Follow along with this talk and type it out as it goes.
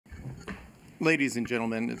Ladies and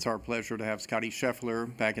gentlemen, it's our pleasure to have Scottie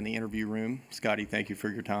Scheffler back in the interview room. Scottie, thank you for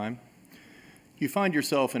your time. You find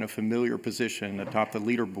yourself in a familiar position atop the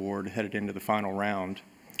leaderboard headed into the final round.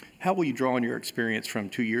 How will you draw on your experience from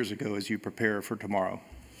 2 years ago as you prepare for tomorrow?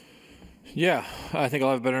 Yeah, I think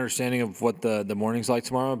I'll have a better understanding of what the morning's like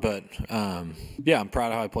tomorrow. But, yeah, I'm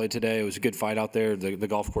proud of how I played today. It was a good fight out there. The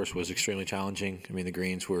golf course was extremely challenging. I mean, the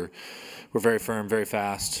greens were very firm, very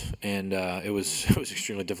fast, and it was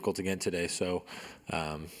extremely difficult again today. So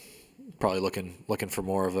probably looking for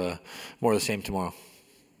more of the same tomorrow.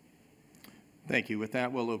 Thank you. With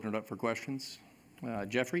that, we'll open it up for questions.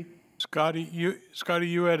 Jeffrey? Scottie,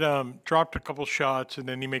 you had dropped a couple shots, and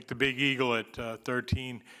then you make the big eagle at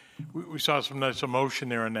 13. We saw some nice emotion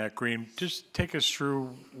there on that green. Just take us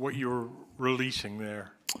through what you were releasing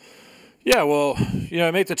there. Yeah, well,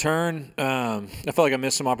 I made the turn. I felt like I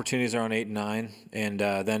missed some opportunities there on 8 and 9, and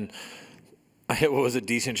then I hit what was a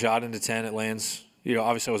decent shot into 10. It lands.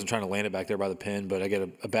 Obviously I wasn't trying to land it back there by the pin, but I get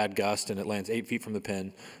a bad gust, and it lands 8 feet from the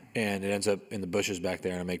pin, and it ends up in the bushes back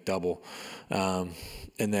there, and I make double.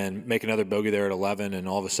 And then make another bogey there at 11, and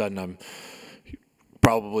all of a sudden I'm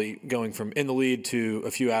probably going from in the lead to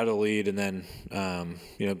a few out of the lead, and then,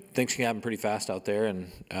 things can happen pretty fast out there.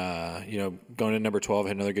 And, going to number 12,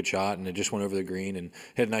 hit another good shot, and it just went over the green and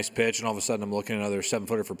hit a nice pitch, and all of a sudden I'm looking at another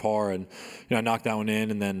 7-footer for par, and, I knocked that one in,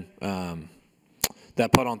 and then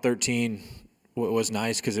that putt on 13 was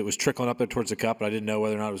nice because it was trickling up there towards the cup, but I didn't know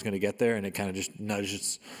whether or not it was going to get there, and it kind of just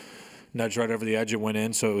nudged right over the edge. It went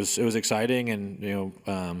in, so it was exciting, and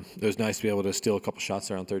it was nice to be able to steal a couple shots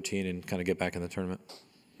there on 13 and kind of get back in the tournament.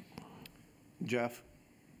 Jeff?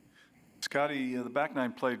 Scottie, the back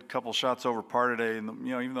nine played a couple shots over par today, and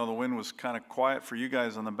even though the wind was kind of quiet for you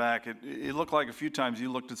guys on the back, it looked like a few times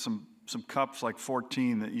you looked at some cups like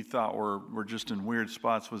 14 that you thought were just in weird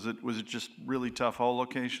spots. Was it just really tough hole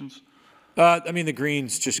locations? The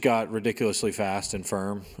greens just got ridiculously fast and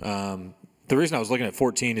firm. The reason I was looking at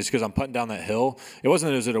 14 is because I'm putting down that hill. It wasn't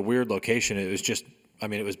that it was at a weird location. It was just,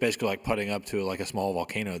 it was basically like putting up to like a small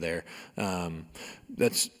volcano there.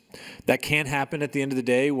 That can happen at the end of the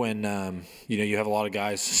day when, you have a lot of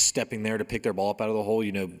guys stepping there to pick their ball up out of the hole.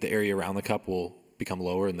 The area around the cup will become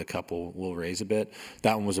lower and the cup will raise a bit.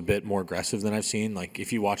 That one was a bit more aggressive than I've seen. Like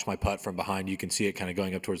if you watch my putt from behind, you can see it kind of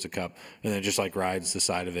going up towards the cup, and then it just like rides the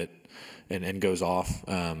side of it and goes off.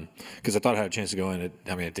 Because I thought I had a chance to go in. It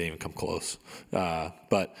didn't even come close.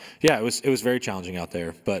 But yeah, it was very challenging out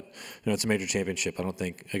there. But it's a major championship. I don't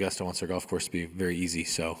think Augusta wants their golf course to be very easy.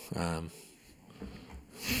 So.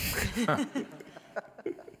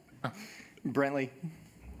 Brentley?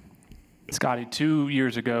 Scottie, 2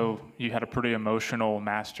 years ago, you had a pretty emotional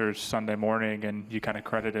Masters Sunday morning, and you kind of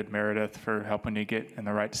credited Meredith for helping you get in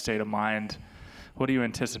the right state of mind. What do you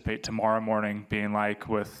anticipate tomorrow morning being like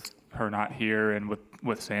with her not here and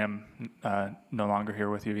with Sam no longer here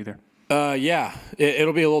with you either? Yeah,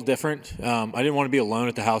 it'll be a little different. I didn't want to be alone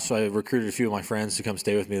at the house, so I recruited a few of my friends to come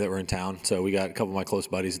stay with me that were in town. So we got a couple of my close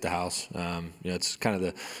buddies at the house. It's kind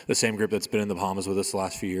of the same group that's been in the Bahamas with us the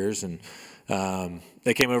last few years. And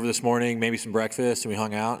they came over this morning, maybe some breakfast, and we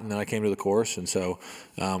hung out, and then I came to the course. And so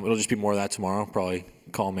it'll just be more of that tomorrow, probably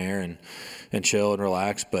calm air and chill and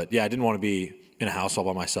relax. But, yeah, I didn't want to be in a house all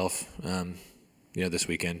by myself, this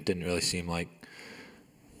weekend. Didn't really seem like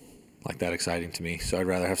that exciting to me. So I'd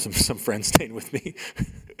rather have some friends staying with me.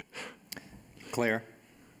 Claire?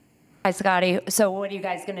 Hi, Scottie. So what are you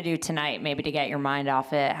guys going to do tonight, maybe to get your mind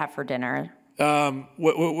off it, have for dinner?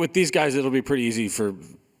 With these guys, it'll be pretty easy for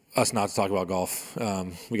us not to talk about golf.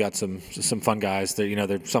 We got some fun guys.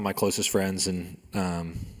 They're some of my closest friends, and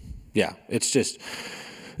it's just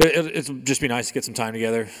it'll just be nice to get some time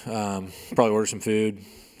together. Probably order some food,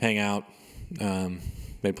 hang out,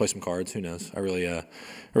 maybe play some cards. Who knows? I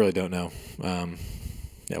really don't know.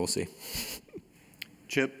 We'll see.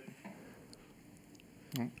 Chip?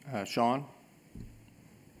 Sean?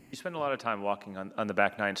 You spend a lot of time walking on the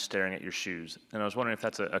back nine staring at your shoes, and I was wondering if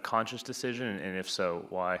that's a conscious decision, and if so,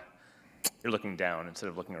 why? You're looking down instead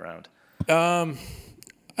of looking around. I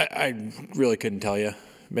really couldn't tell you.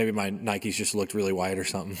 Maybe my Nikes just looked really wide or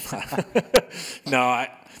something. No,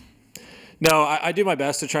 I do my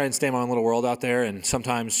best to try and stay in my own little world out there, and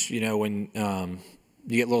sometimes, when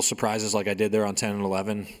you get little surprises like I did there on 10 and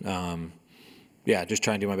 11, just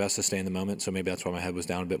try and do my best to stay in the moment. So maybe that's why my head was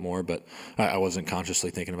down a bit more, but I wasn't consciously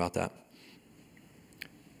thinking about that.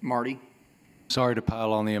 Marty? Sorry to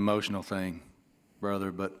pile on the emotional thing,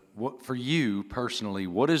 brother, but for you personally,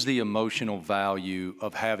 what is the emotional value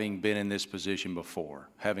of having been in this position before,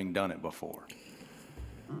 having done it before?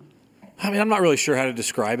 I'm not really sure how to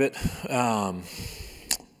describe it.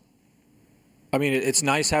 I mean, it's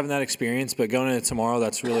nice having that experience, but going into tomorrow,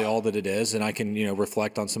 that's really all that it is, and I can,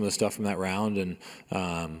 reflect on some of the stuff from that round, and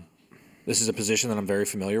this is a position that I'm very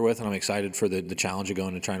familiar with, and I'm excited for the challenge of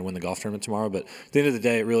going and trying to win the golf tournament tomorrow. But at the end of the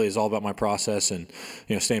day, it really is all about my process and,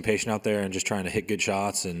 staying patient out there and just trying to hit good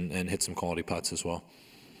shots and hit some quality putts as well.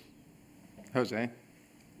 Jose?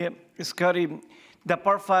 Yep, Scottie, the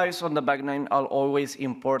par fives on the back nine are always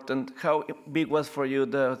important. How big was for you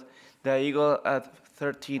the eagle at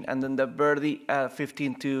 13 and then the birdie at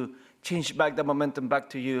 15 to change back the momentum back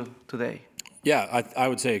to you today? Yeah, I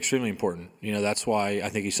would say extremely important. That's why I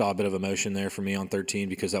think you saw a bit of emotion there for me on 13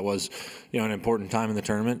 because that was, an important time in the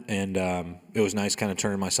tournament, and it was nice kind of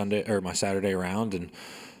turning my Saturday around,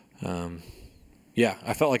 and yeah,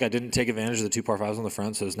 I felt like I didn't take advantage of the 2 par 5s on the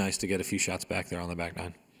front, so it was nice to get a few shots back there on the back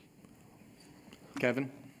nine.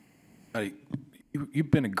 Kevin?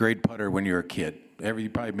 You've been a great putter when you were a kid. You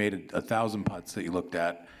probably made 1,000 putts that you looked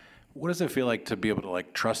at. What does it feel like to be able to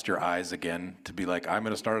trust your eyes again, to be like, I'm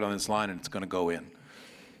going to start it on this line and it's going to go in?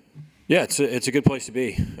 Yeah, it's a good place to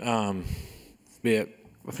be. I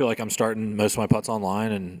feel like I'm starting most of my putts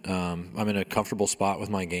online, and I'm in a comfortable spot with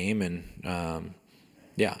my game, and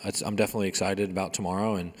yeah, I'm definitely excited about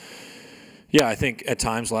tomorrow. And yeah, I think at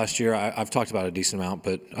times last year I've talked about it a decent amount,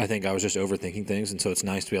 but I think I was just overthinking things, and so it's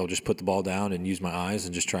nice to be able to just put the ball down and use my eyes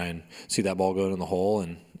and just try and see that ball go in the hole,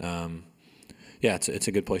 and yeah, it's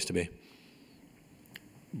a good place to be.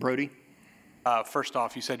 Brody? First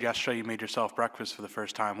off, you said yesterday you made yourself breakfast for the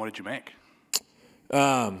first time. What did you make?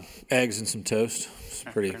 Eggs and some toast. It's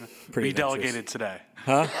pretty You adventurous. delegated today.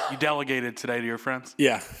 Huh? You delegated today to your friends?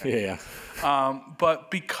 Yeah. But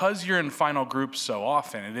because you're in final groups so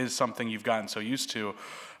often, it is something you've gotten so used to.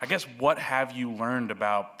 I guess what have you learned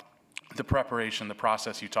about the preparation, the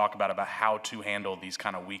process you talk about how to handle these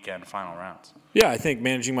kind of weekend final rounds? Yeah, I think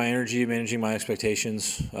managing my energy, managing my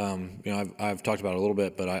expectations. I've talked about it a little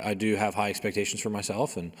bit, but I do have high expectations for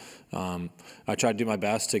myself, and I try to do my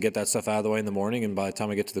best to get that stuff out of the way in the morning. And by the time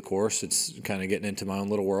I get to the course, it's kind of getting into my own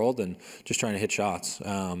little world and just trying to hit shots.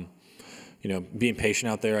 Being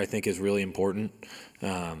patient out there, I think, is really important.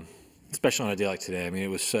 Especially on a day like today. I mean, it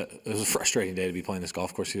was a frustrating day to be playing this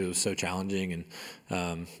golf course because it was so challenging.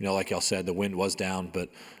 And, like y'all said, the wind was down, but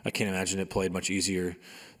I can't imagine it played much easier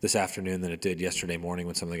this afternoon than it did yesterday morning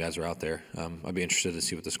when some of the guys were out there. I'd be interested to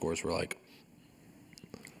see what the scores were like.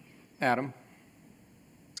 Adam?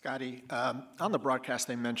 Scottie, on the broadcast,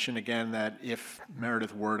 they mentioned again that if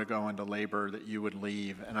Meredith were to go into labor, that you would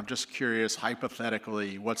leave. And I'm just curious,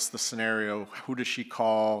 hypothetically, what's the scenario? Who does she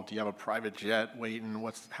call? Do you have a private jet waiting?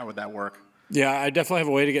 How would that work? Yeah, I definitely have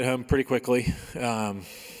a way to get home pretty quickly.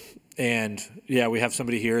 And yeah, we have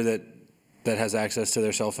somebody here that has access to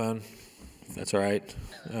their cell phone. That's all right.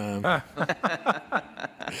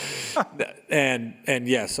 And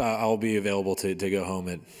yes, I'll be available to go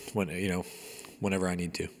home whenever I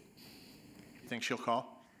need to. You think she'll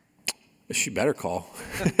call? She better call.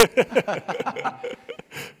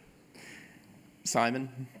 Simon?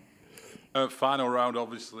 Final round,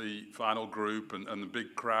 obviously, final group, and the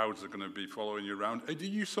big crowds are going to be following you around. Are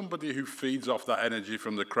you somebody who feeds off that energy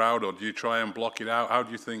from the crowd, or do you try and block it out? How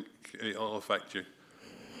do you think it'll affect you?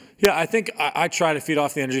 Yeah, I think I try to feed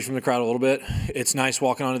off the energy from the crowd a little bit. It's nice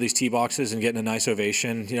walking onto these tee boxes and getting a nice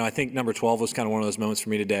ovation. I think number 12 was kind of one of those moments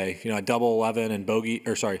for me today. I double 11 and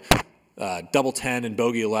double 10 and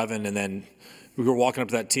bogey 11, and then we were walking up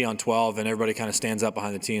to that tee on 12, and everybody kind of stands up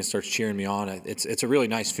behind the tee and starts cheering me on. It's a really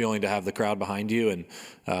nice feeling to have the crowd behind you, and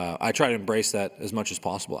I try to embrace that as much as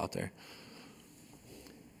possible out there.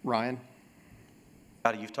 Ryan?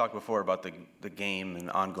 Scottie, you've talked before about the game and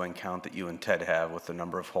ongoing count that you and Ted have with the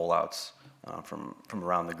number of hole outs from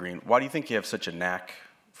around the green. Why do you think you have such a knack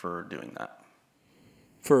for doing that?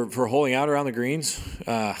 For holing out around the greens?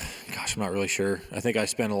 Gosh, I'm not really sure. I think I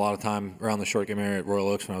spent a lot of time around the short game area at Royal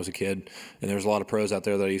Oaks when I was a kid, and there was a lot of pros out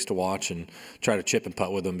there that I used to watch and try to chip and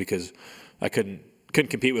putt with them because I couldn't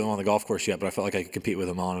compete with them on the golf course yet, but I felt like I could compete with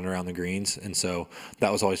them on and around the greens. And so that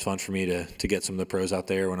was always fun for me to get some of the pros out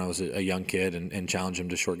there when I was a young kid and challenge them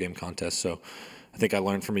to short game contests. So I think I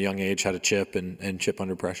learned from a young age how to chip and chip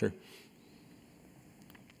under pressure.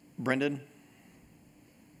 Brendan?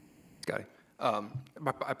 Scottie, I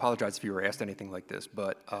apologize if you were asked anything like this,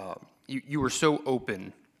 but you were so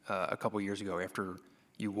open a couple years ago after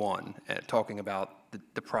you won, talking about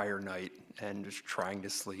the prior night and just trying to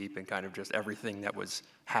sleep and kind of just everything that was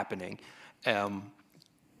happening.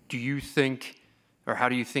 Do you think, or how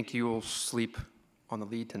do you think you'll sleep on the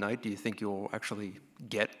lead tonight? Do you think you'll actually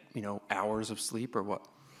get, hours of sleep or what?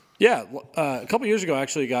 Yeah, a couple years ago, I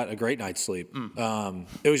actually got a great night's sleep.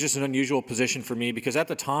 It was just an unusual position for me because at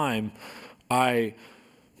the time, I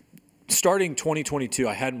starting 2022,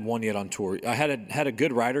 I hadn't won yet on tour. I had a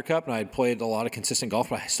good Ryder Cup, and I had played a lot of consistent golf,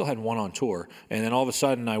 but I still hadn't won on tour. And then all of a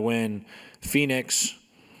sudden, I win Phoenix,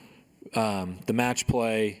 the match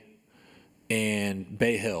play, and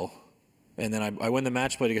Bay Hill. And then I win the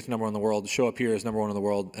match play to get to number one in the world, show up here as number one in the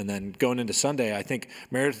world. And then going into Sunday, I think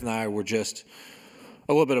Meredith and I were just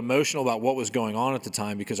a little bit emotional about what was going on at the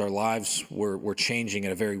time because our lives were changing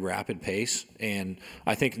at a very rapid pace. And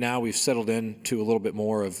I think now we've settled into a little bit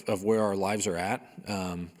more of where our lives are at.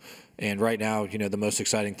 And right now, the most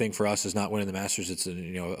exciting thing for us is not winning the Masters. It's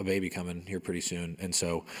a baby coming here pretty soon. And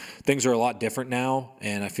so things are a lot different now,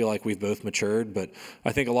 and I feel like we've both matured. But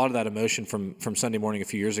I think a lot of that emotion from Sunday morning a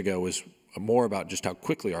few years ago was more about just how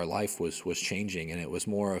quickly our life was changing, and it was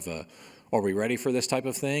more of a, are we ready for this type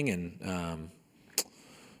of thing? And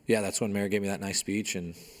yeah, that's when Mary gave me that nice speech,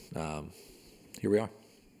 and here we are.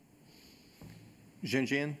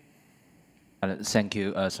 Jinjian? Thank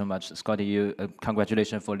you so much, Scottie.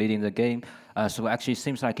 Congratulations for leading the game. So actually, it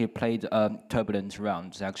seems like you played a turbulent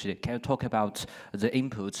round. Actually, can you talk about the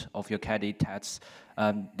input of your caddy, Tats?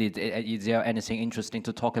 Is there anything interesting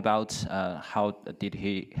to talk about? How did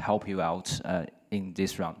he help you out in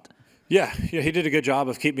this round? Yeah, he did a good job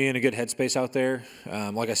of keeping me in a good headspace out there.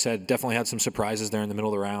 Like I said, definitely had some surprises there in the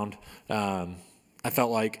middle of the round. I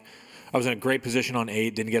felt like I was in a great position on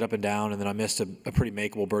 8, didn't get up and down, and then I missed a pretty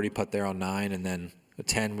makeable birdie putt there on 9, and then at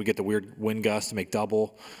 10 we get the weird wind gust to make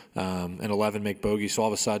double, and 11 make bogey. So all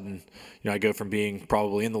of a sudden, I go from being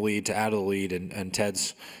probably in the lead to out of the lead, and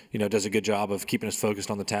Ted's, does a good job of keeping us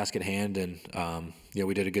focused on the task at hand, and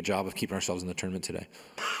we did a good job of keeping ourselves in the tournament today.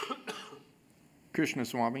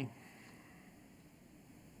 Krishnaswamy.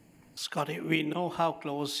 Scottie, we know how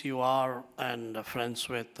close you are and friends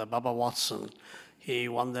with Bubba Watson. He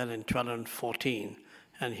won there in 12 and 14,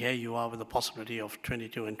 and here you are with the possibility of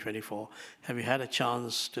 22 and 24. Have you had a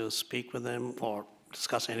chance to speak with him or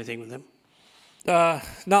discuss anything with him?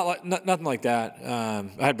 Nothing like that.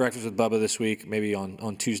 I had breakfast with Bubba this week, maybe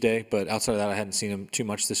on Tuesday, but outside of that, I hadn't seen him too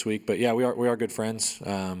much this week. But yeah, we are good friends.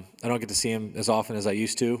 I don't get to see him as often as I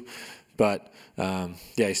used to, but yeah,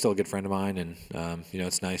 he's still a good friend of mine, and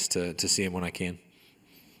it's nice to see him when I can.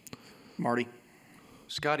 Marty.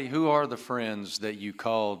 Scottie, who are the friends that you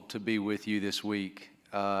called to be with you this week?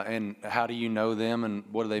 And how do you know them, and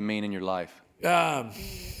what do they mean in your life?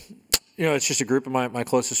 It's just a group of my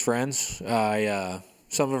closest friends.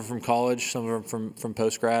 Some of them from college, some of them from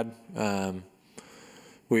post-grad.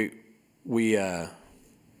 We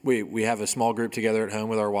have a small group together at home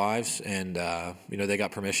with our wives, and they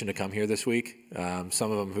got permission to come here this week.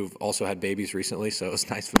 Some of them who've also had babies recently, so it was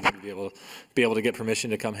nice for them to be able to get permission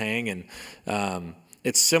to come hang. And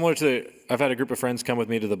it's similar to I've had a group of friends come with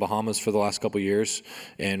me to the Bahamas for the last couple of years,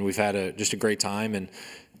 and we've had just a great time. And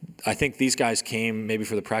I think these guys came maybe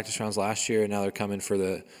for the practice rounds last year, and now they're coming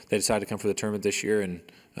they decided to come for the tournament this year, and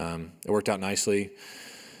it worked out nicely.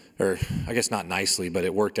 Or I guess not nicely, but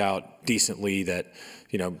it worked out decently that,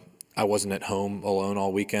 I wasn't at home alone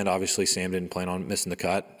all weekend. Obviously, Sam didn't plan on missing the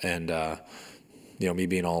cut, and, me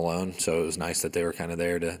being all alone. So it was nice that they were kind of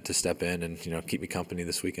there to step in and, keep me company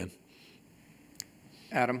this weekend.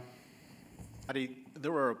 Adam.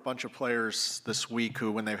 There were a bunch of players this week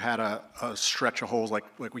who, when they've had a stretch of holes like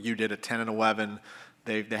what you did at 10 and 11,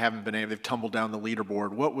 they haven't been able, they've tumbled down the leaderboard.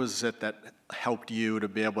 What was it that helped you to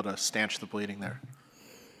be able to stanch the bleeding there?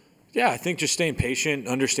 Yeah, I think just staying patient,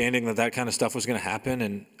 understanding that kind of stuff was going to happen,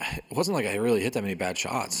 and it wasn't like I really hit that many bad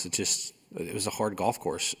shots. It was a hard golf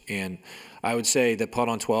course, and I would say that putt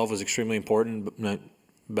on 12 was extremely important.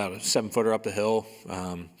 About a 7-footer up the hill,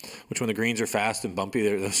 which when the greens are fast and bumpy,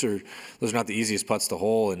 those are not the easiest putts to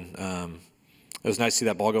hole. And it was nice to see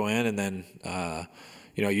that ball go in, and then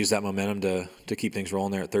use that momentum to keep things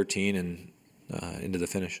rolling there at 13 and into the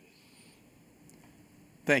finish.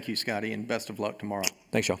 Thank you, Scottie, and best of luck tomorrow.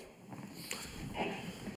 Thanks, y'all.